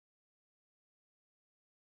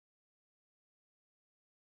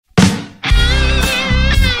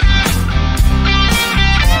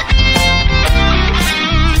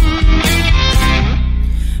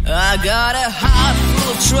got a heart full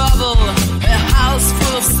of trouble, a house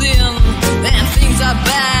full of sin, and things are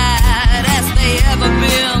bad as they ever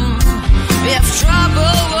been. We have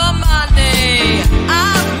trouble or money,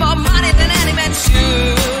 I've more money than any man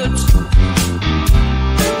should.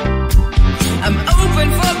 I'm open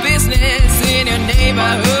for business in your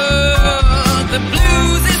neighborhood. The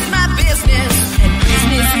blues is my business, and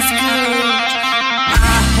business is good.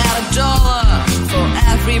 I had $1 for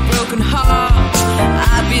every broken heart.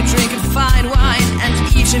 I'd be drinking fine wine and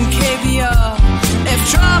eating caviar. If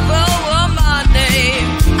trouble were money,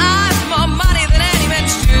 I've more money than any man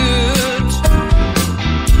should.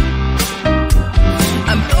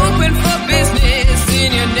 I'm open for business in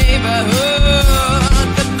your neighborhood.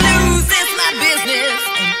 The blues is my business,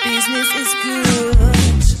 and business is good.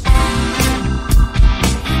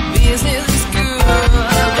 Business is good.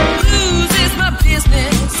 The blues is my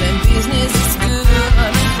business, and business is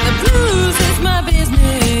good. The blues is my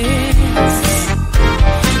business.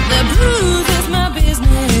 The blues is my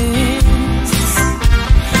business.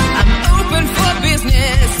 I'm open for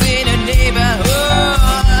business in a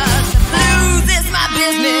neighborhood. The blues is my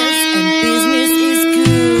business, and business is good.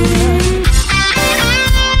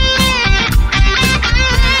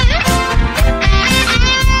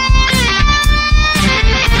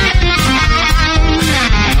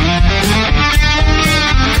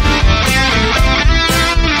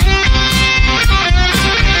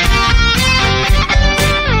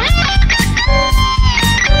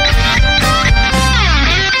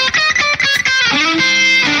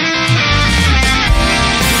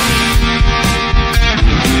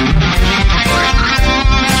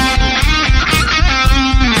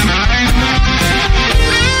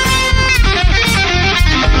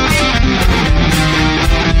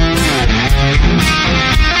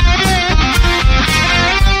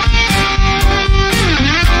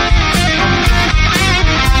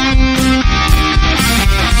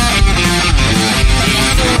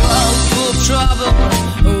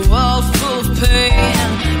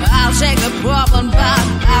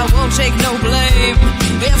 Take no blame.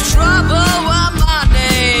 If trouble were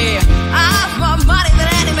money, I've more money than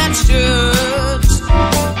any man should.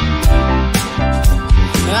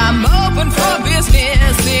 I'm open for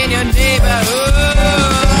business in your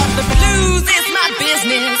neighborhood. The blues is my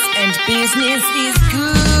business, and business is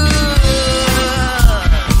good.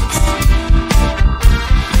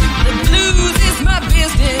 The blues is my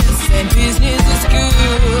business, and business is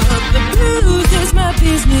good. The blues is my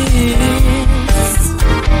business.